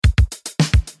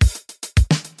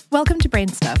Welcome to Brain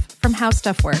Stuff from How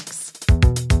Stuff Works.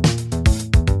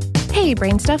 Hey,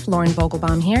 Brain Stuff, Lauren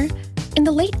Vogelbaum here. In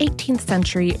the late 18th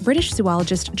century, British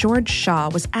zoologist George Shaw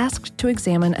was asked to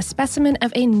examine a specimen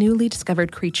of a newly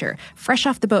discovered creature, fresh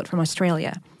off the boat from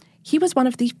Australia. He was one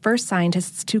of the first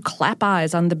scientists to clap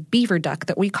eyes on the beaver duck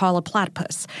that we call a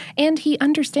platypus, and he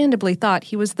understandably thought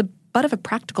he was the butt of a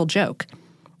practical joke.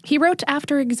 He wrote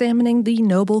after examining the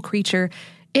noble creature,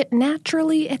 "It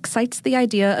naturally excites the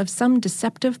idea of some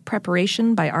deceptive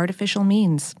preparation by artificial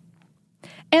means."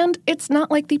 And it's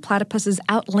not like the platypus's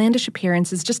outlandish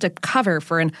appearance is just a cover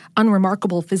for an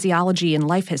unremarkable physiology and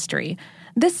life history.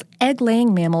 This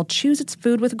egg-laying mammal chews its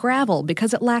food with gravel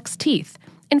because it lacks teeth.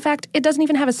 In fact, it doesn't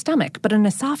even have a stomach, but an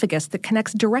esophagus that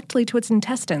connects directly to its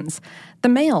intestines. The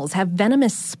males have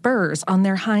venomous spurs on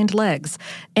their hind legs,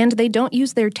 and they don't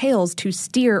use their tails to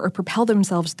steer or propel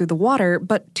themselves through the water,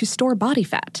 but to store body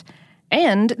fat.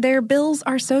 And their bills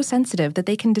are so sensitive that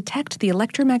they can detect the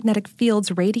electromagnetic fields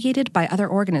radiated by other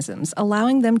organisms,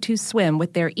 allowing them to swim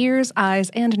with their ears, eyes,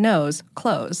 and nose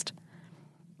closed.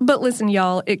 But listen,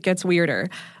 y'all, it gets weirder.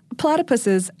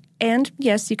 Platypuses, and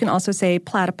yes, you can also say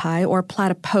platypi or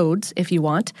platypodes if you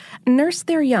want, nurse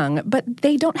their young, but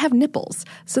they don't have nipples,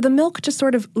 so the milk just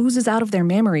sort of oozes out of their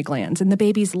mammary glands and the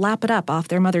babies lap it up off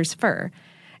their mother's fur.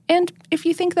 And if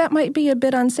you think that might be a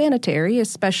bit unsanitary,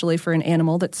 especially for an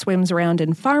animal that swims around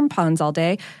in farm ponds all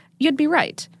day, you'd be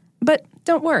right. But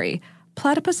don't worry,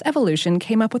 platypus evolution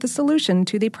came up with a solution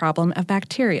to the problem of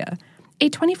bacteria. A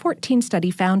 2014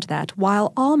 study found that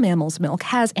while all mammals' milk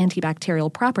has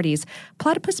antibacterial properties,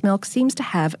 platypus milk seems to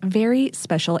have very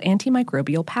special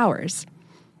antimicrobial powers.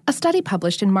 A study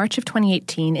published in March of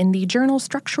 2018 in the journal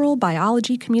Structural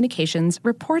Biology Communications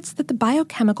reports that the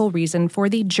biochemical reason for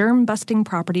the germ-busting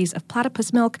properties of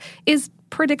platypus milk is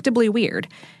predictably weird.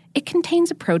 It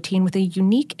contains a protein with a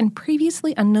unique and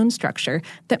previously unknown structure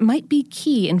that might be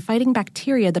key in fighting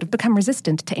bacteria that have become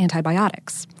resistant to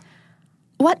antibiotics.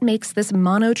 What makes this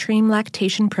monotreme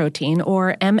lactation protein,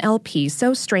 or MLP,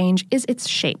 so strange is its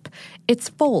shape. Its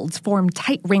folds form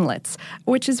tight ringlets,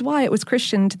 which is why it was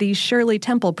christened the Shirley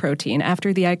Temple protein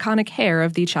after the iconic hair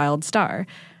of the child star.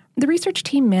 The research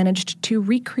team managed to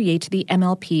recreate the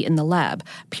MLP in the lab,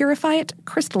 purify it,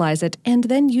 crystallize it, and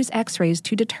then use X-rays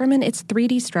to determine its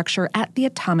 3D structure at the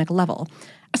atomic level,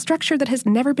 a structure that has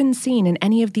never been seen in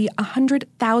any of the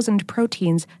 100,000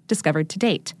 proteins discovered to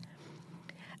date.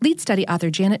 Lead study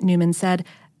author Janet Newman said,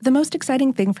 "The most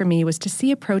exciting thing for me was to see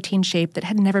a protein shape that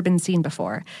had never been seen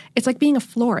before. It's like being a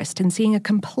florist and seeing a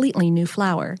completely new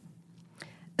flower."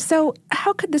 So,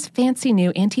 how could this fancy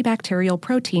new antibacterial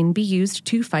protein be used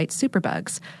to fight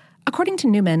superbugs? According to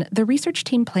Newman, the research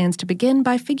team plans to begin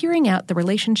by figuring out the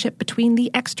relationship between the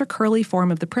extra curly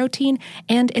form of the protein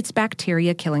and its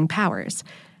bacteria-killing powers.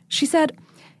 She said,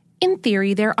 "In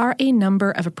theory, there are a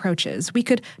number of approaches. We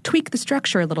could tweak the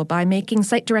structure a little by making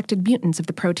site-directed mutants of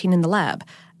the protein in the lab.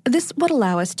 This would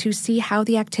allow us to see how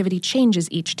the activity changes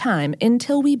each time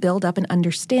until we build up an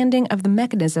understanding of the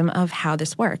mechanism of how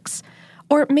this works.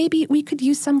 Or maybe we could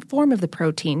use some form of the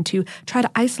protein to try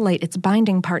to isolate its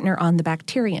binding partner on the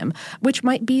bacterium, which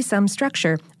might be some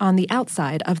structure on the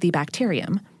outside of the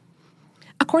bacterium."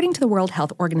 According to the World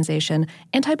Health Organization,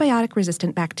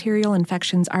 antibiotic-resistant bacterial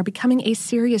infections are becoming a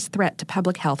serious threat to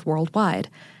public health worldwide.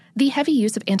 The heavy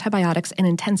use of antibiotics in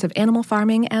intensive animal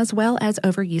farming, as well as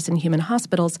overuse in human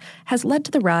hospitals, has led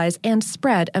to the rise and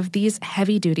spread of these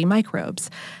heavy-duty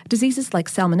microbes. Diseases like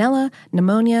salmonella,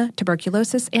 pneumonia,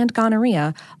 tuberculosis, and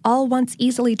gonorrhea, all once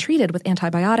easily treated with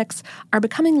antibiotics, are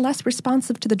becoming less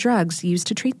responsive to the drugs used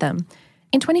to treat them.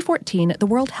 In 2014, the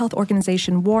World Health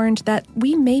Organization warned that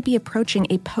we may be approaching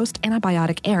a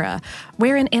post-antibiotic era,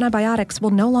 wherein antibiotics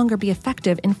will no longer be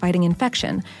effective in fighting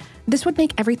infection. This would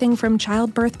make everything from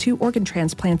childbirth to organ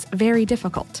transplants very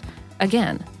difficult.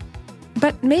 Again.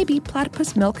 But maybe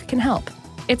platypus milk can help.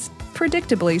 It's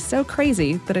predictably so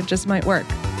crazy that it just might work.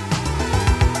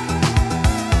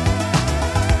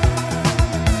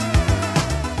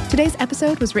 Today's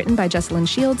episode was written by Jessalyn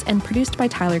Shields and produced by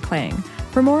Tyler Klang.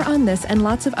 For more on this and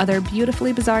lots of other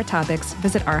beautifully bizarre topics,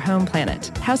 visit our home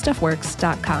planet,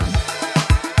 howstuffworks.com.